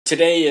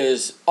Today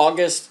is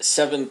August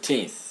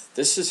 17th.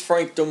 This is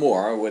Frank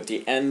Demore with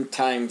the End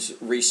Times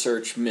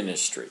Research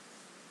Ministry.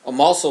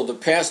 I'm also the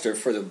pastor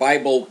for the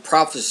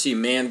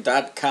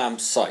BibleProphecyMan.com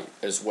site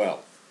as well.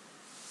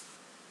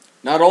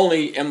 Not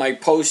only am I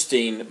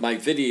posting my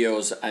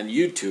videos on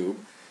YouTube,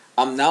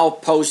 I'm now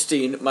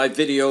posting my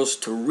videos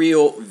to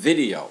Real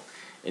Video.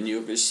 And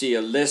you can see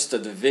a list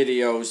of the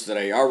videos that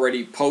I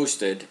already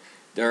posted.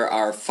 There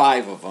are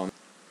 5 of them.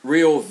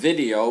 Real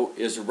Video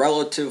is a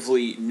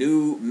relatively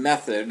new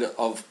method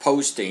of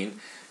posting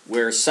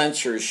where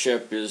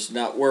censorship is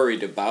not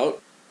worried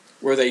about,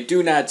 where they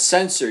do not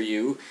censor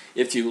you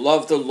if you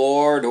love the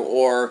Lord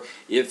or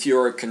if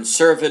you're a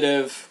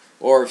conservative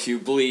or if you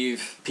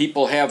believe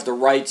people have the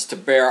rights to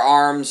bear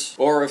arms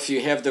or if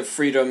you have the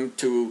freedom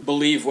to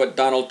believe what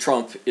Donald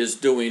Trump is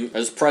doing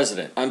as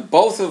president. On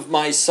both of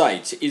my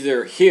sites,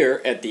 either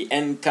here at the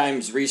End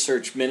Times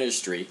Research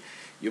Ministry,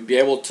 you'll be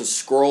able to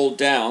scroll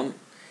down.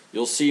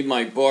 You'll see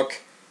my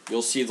book.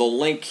 You'll see the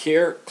link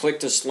here.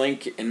 Click this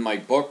link and my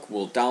book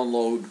will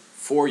download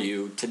for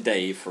you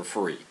today for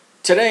free.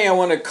 Today I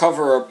want to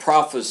cover a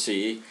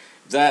prophecy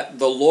that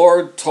the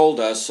Lord told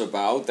us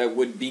about that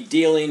would be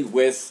dealing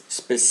with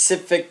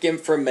specific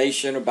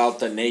information about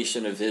the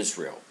nation of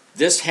Israel.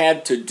 This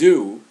had to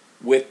do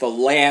with the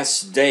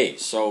last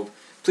days. So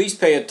please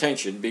pay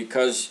attention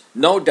because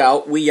no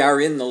doubt we are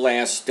in the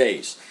last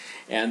days.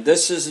 And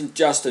this isn't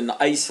just an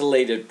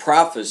isolated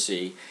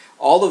prophecy.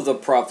 All of the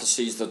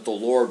prophecies that the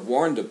Lord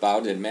warned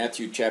about in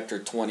Matthew chapter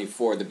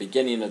 24, the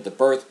beginning of the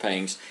birth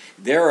pangs,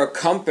 they're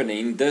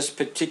accompanying this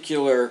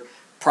particular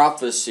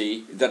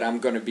prophecy that I'm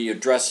going to be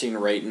addressing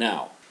right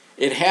now.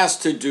 It has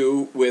to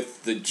do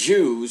with the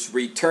Jews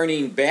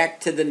returning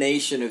back to the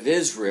nation of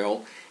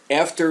Israel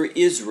after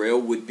Israel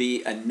would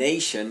be a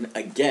nation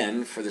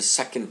again for the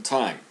second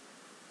time.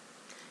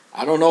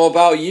 I don't know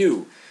about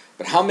you,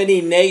 but how many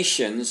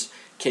nations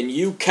can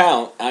you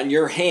count on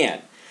your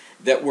hand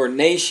that were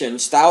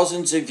nations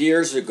thousands of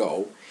years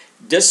ago,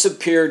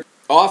 disappeared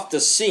off the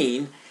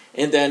scene,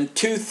 and then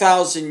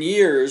 2,000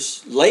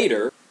 years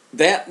later,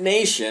 that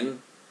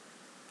nation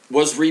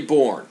was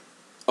reborn?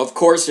 Of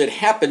course, it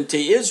happened to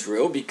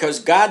Israel because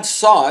God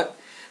saw it,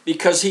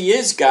 because He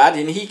is God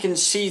and He can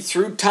see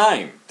through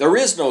time. There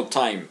is no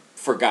time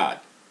for God.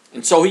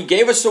 And so He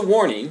gave us a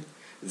warning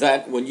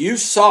that when you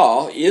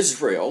saw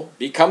Israel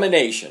become a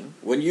nation,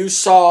 when you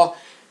saw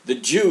the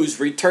Jews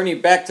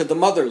returning back to the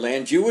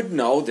motherland, you would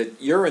know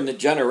that you're in the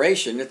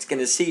generation that's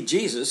going to see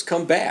Jesus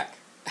come back.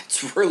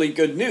 That's really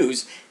good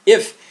news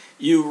if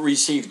you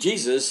receive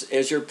Jesus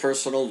as your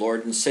personal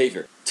Lord and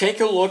Savior. Take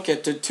a look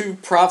at the 2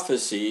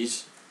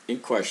 prophecies in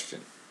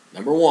question.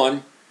 Number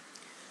 1,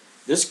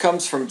 this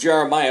comes from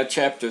Jeremiah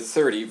chapter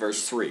 30,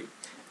 verse 3.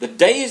 The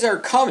days are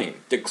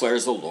coming,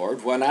 declares the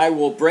Lord, when I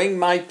will bring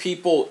my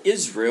people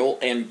Israel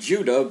and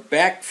Judah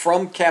back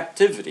from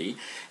captivity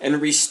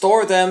and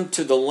restore them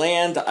to the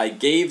land I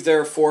gave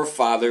their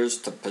forefathers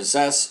to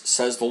possess,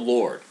 says the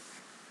Lord.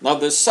 Now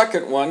the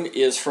second one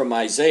is from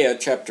Isaiah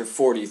chapter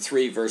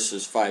 43,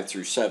 verses 5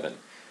 through 7.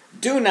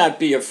 Do not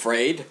be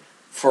afraid,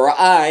 for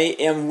I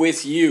am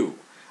with you.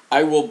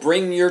 I will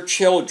bring your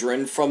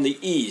children from the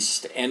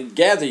east and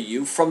gather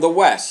you from the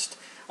west.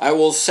 I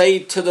will say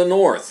to the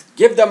north,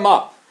 give them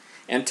up,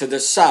 and to the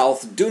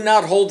south, do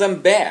not hold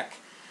them back.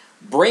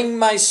 Bring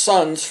my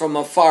sons from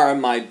afar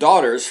and my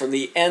daughters from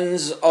the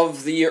ends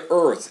of the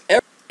earth.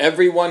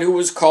 Everyone who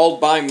is called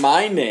by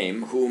my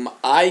name, whom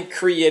I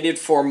created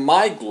for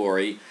my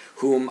glory,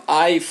 whom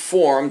I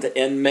formed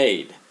and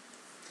made.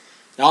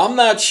 Now, I'm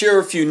not sure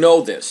if you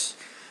know this,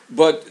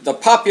 but the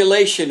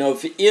population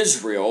of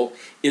Israel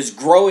is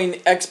growing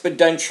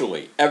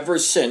exponentially ever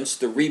since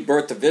the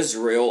rebirth of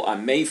Israel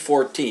on May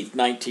 14th,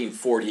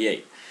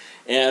 1948.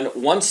 And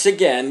once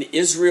again,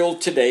 Israel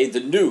Today, the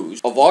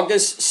news of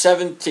August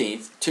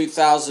 17th,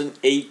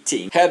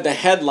 2018, had the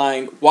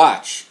headline,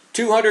 Watch,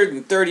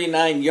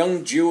 239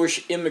 young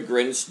Jewish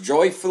immigrants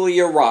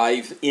joyfully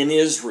arrive in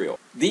Israel.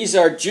 These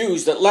are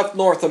Jews that left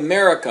North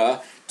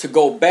America to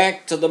go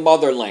back to the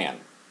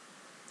motherland,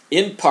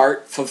 in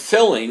part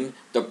fulfilling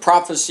the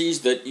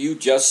prophecies that you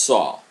just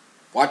saw.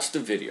 Watch the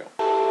video.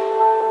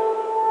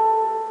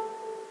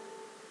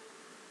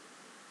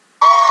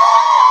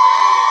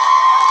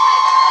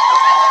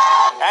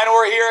 And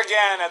we're here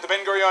again at the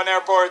Ben Gurion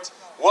Airport,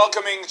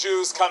 welcoming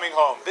Jews coming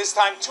home. This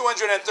time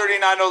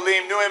 239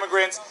 Olim, new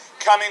immigrants,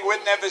 coming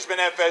with Nefesh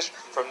B'Nefesh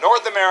from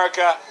North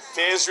America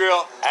to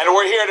Israel. And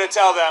we're here to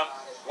tell them,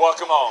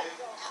 welcome home.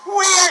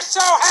 We are so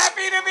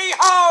happy to be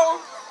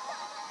home.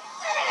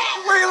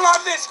 We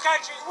love this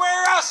country.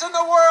 Where else in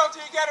the world do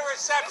you get a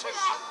reception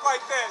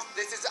like this?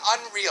 This is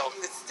unreal.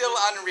 It's still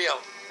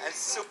unreal. And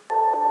super.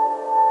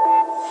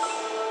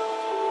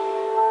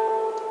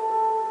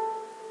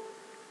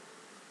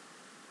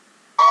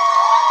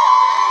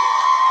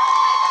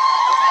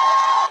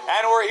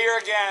 And we're here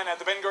again at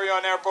the Ben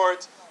Gurion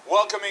Airport,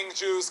 welcoming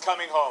Jews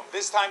coming home.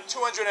 This time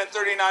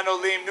 239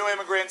 Olim, new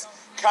immigrants,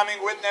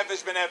 coming with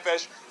Nefesh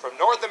B'Nefesh from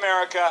North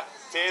America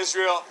to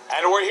Israel.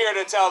 And we're here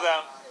to tell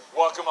them,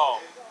 welcome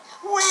home.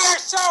 We are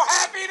so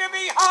happy to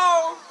be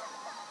home.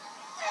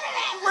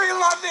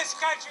 this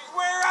country.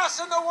 Where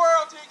else in the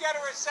world do you get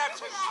a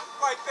reception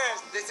like this?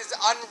 This is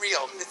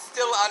unreal. It's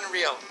still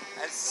unreal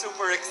and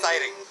super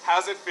exciting.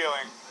 How's it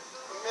feeling?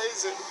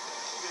 Amazing.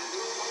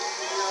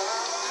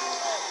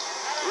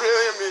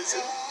 Really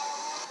amazing.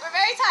 We're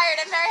very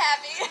tired and very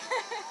happy.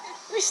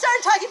 We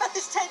started talking about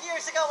this 10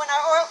 years ago when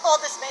our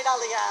oldest made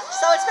Aliyah.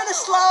 So it's been a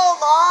slow,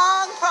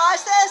 long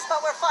process,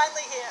 but we're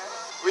finally here.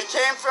 We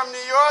came from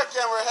New York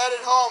and we're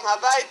headed home.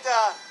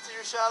 Habaita to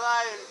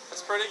Yerushalayim.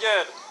 It's pretty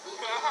good.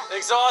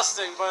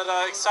 Exhausting, but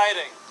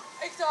exciting.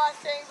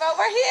 Exhausting, but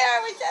we're here.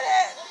 We did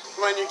it.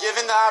 When you're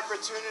given the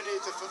opportunity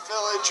to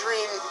fulfill a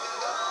dream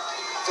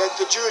that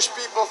the Jewish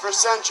people for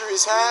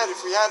centuries had,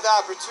 if we have the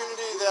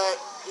opportunity, that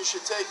you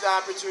should take the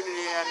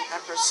opportunity and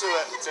pursue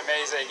it. It's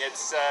amazing.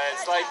 It's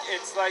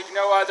like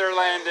no other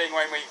landing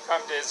when we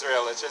come to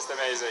Israel. It's just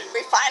amazing.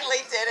 We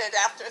finally did it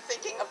after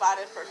thinking about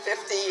it for 50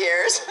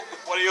 years.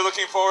 What are you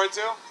looking forward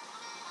to?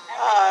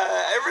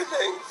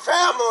 Everything.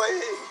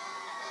 Family.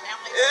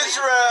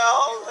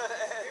 Israel.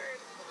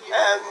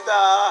 And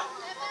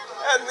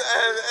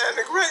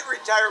a great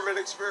retirement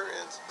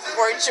experience.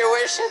 We're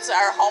Jewish. It's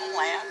our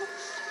homeland.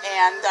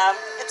 And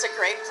it's a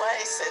great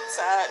place. It's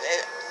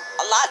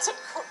lots of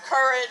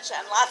courage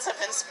and lots of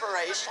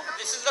inspiration.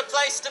 This is the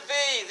place to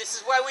be. This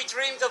is where we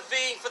dreamed of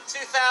being for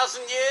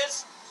 2,000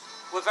 years.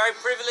 We're very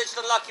privileged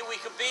and lucky we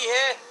could be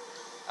here.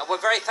 And we're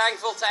very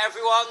thankful to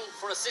everyone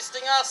for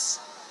assisting us.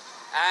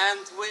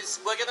 And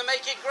we're going to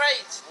make it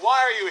great.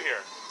 Why are you here?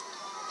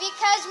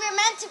 Because we're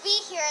meant to be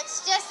here.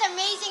 It's just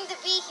amazing to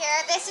be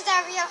here. This is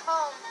our real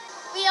home.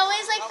 We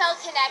always felt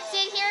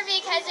connected here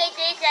because my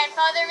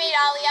great-grandfather made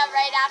Aliyah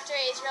right after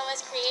Israel was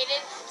created.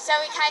 So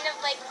we kind of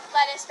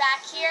led us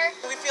back here.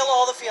 We feel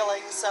all the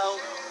feelings, so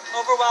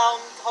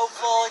overwhelmed,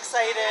 hopeful,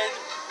 excited,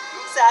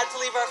 sad to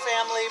leave our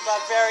family,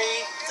 but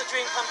it's a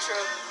dream come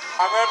true.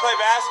 I'm going to play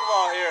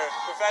basketball here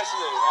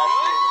professionally. Where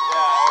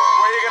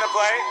are you going to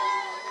play?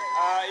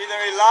 Either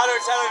Eilat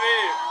or Tel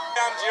Aviv.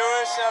 I'm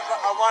Jewish.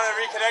 I want to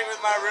reconnect with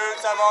my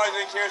roots. I've always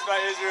been curious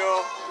about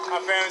Israel. My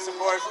family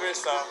supports me,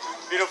 so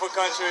beautiful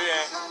country,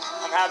 and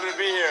I'm happy to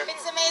be here.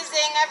 It's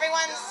amazing.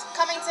 Everyone's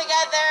coming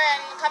together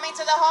and coming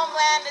to the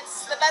homeland.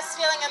 It's the best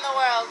feeling in the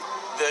world.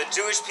 The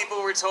Jewish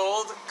people, we're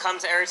told, come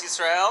to Eretz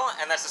Israel,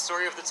 and that's the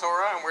story of the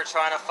Torah, and we're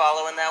trying to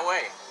follow in that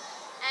way.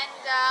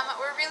 And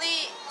we're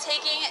really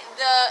taking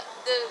the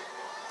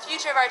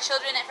future of our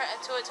children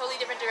to a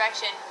totally different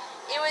direction.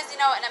 It was,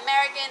 an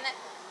American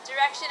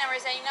direction, and we're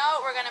saying, no,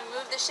 we're going to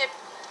move the ship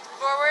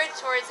forward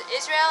towards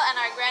Israel, and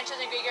our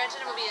grandchildren and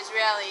great-grandchildren will be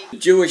Israeli. The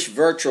Jewish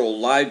Virtual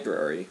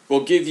Library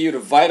will give you the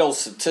vital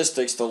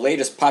statistics, the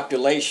latest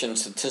population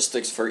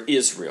statistics for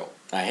Israel.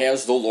 Now,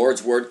 has the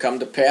Lord's word come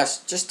to pass?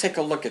 Just take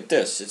a look at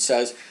this. It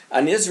says,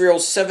 on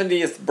Israel's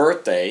 70th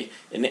birthday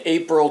in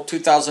April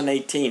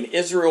 2018,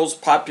 Israel's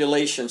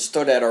population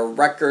stood at a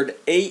record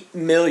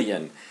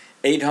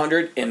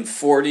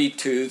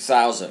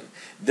 8,842,000.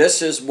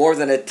 This is more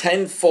than a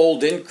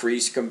tenfold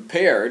increase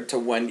compared to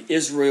when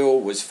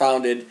Israel was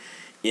founded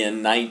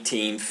in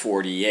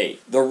 1948.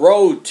 The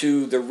road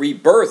to the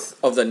rebirth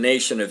of the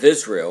nation of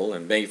Israel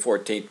on May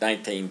 14,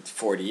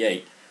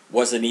 1948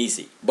 wasn't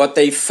easy. But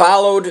they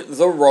followed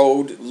the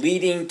road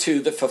leading to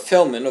the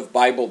fulfillment of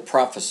Bible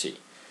prophecy.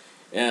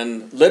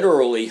 And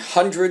literally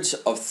hundreds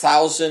of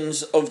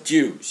thousands of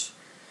Jews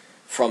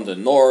from the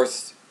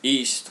north,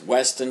 east,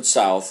 west, and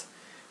south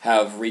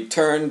have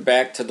returned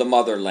back to the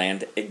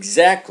motherland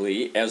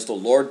exactly as the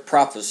Lord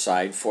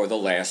prophesied for the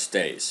last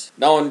days.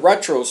 Now, in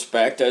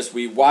retrospect, as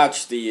we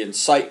watch the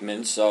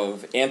incitements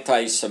of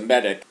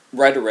anti-Semitic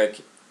rhetoric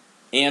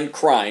and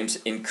crimes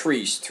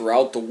increase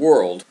throughout the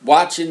world,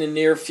 watch in the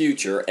near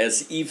future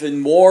as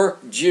even more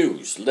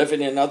Jews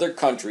living in other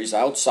countries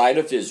outside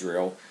of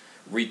Israel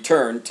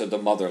return to the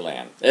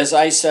motherland. As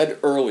I said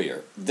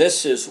earlier,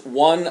 this is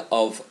one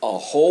of a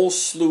whole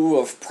slew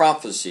of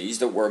prophecies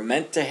that were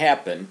meant to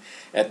happen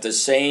at the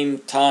same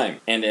time,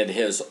 and it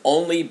has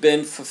only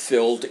been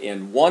fulfilled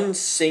in one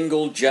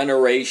single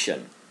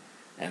generation,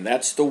 and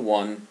that's the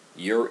one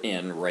you're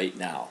in right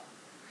now.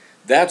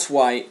 That's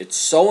why it's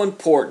so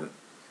important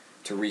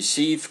to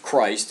receive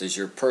Christ as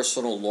your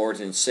personal Lord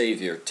and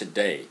Savior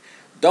today.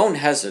 Don't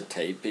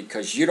hesitate,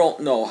 because you don't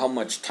know how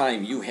much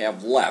time you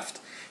have left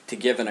to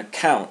give an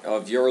account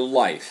of your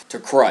life to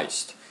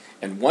Christ.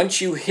 And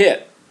once you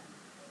hit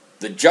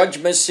the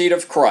judgment seat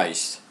of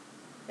Christ,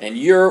 and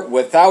you're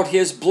without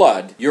His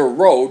blood, your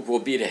road will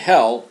be to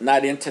hell,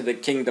 not into the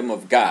kingdom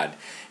of God.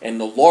 And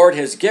the Lord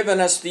has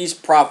given us these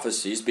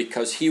prophecies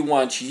because He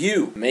wants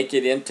you to make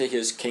it into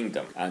His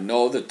kingdom. I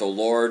know that the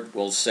Lord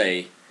will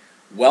say,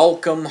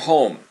 welcome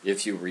home,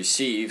 if you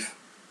receive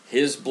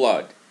His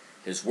blood,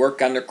 His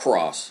work on the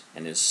cross,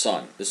 and His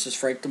Son. This is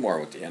Frank DeMore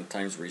with the End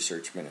Times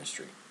Research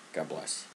Ministry. God bless.